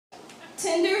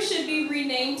Tinder should be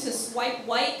renamed to Swipe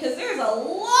White because there's a lot of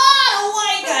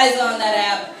white guys on that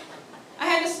app. I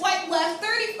had to swipe left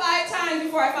 35 times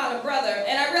before I found a brother,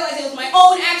 and I realized it was my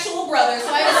own actual brother, so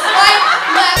I had to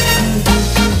swipe left.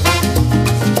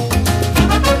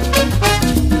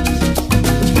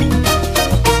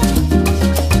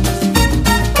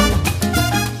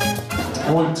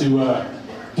 I went to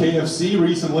KFC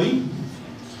recently.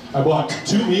 I bought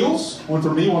 2 meals, one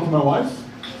for me, one for my wife.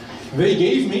 They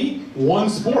gave me 1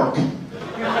 spork.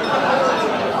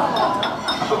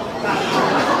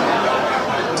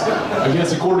 I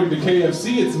guess according to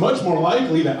KFC, it's much more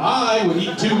likely that I would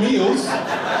eat 2 meals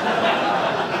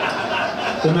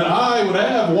than that I would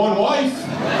have 1 wife.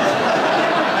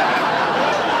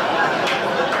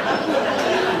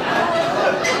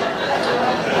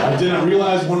 I didn't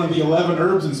realize one of the 11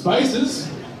 herbs and spices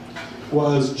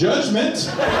was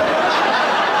judgment.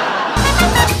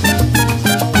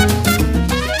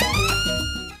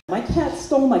 My cat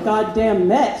stole my goddamn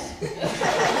meth.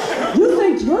 You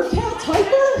think your cat's hyper?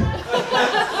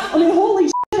 I mean, holy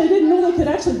shit, I didn't know they could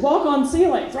actually walk on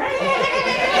ceilings.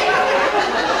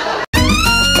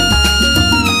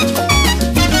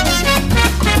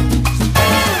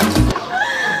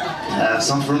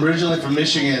 So I'm originally from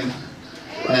Michigan,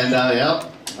 and yep,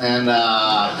 and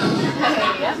I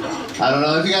don't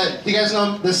know if you guys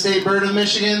know the state bird of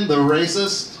Michigan, the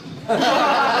racist.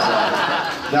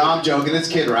 No, I'm joking. It's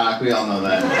Kid Rock. We all know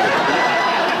that.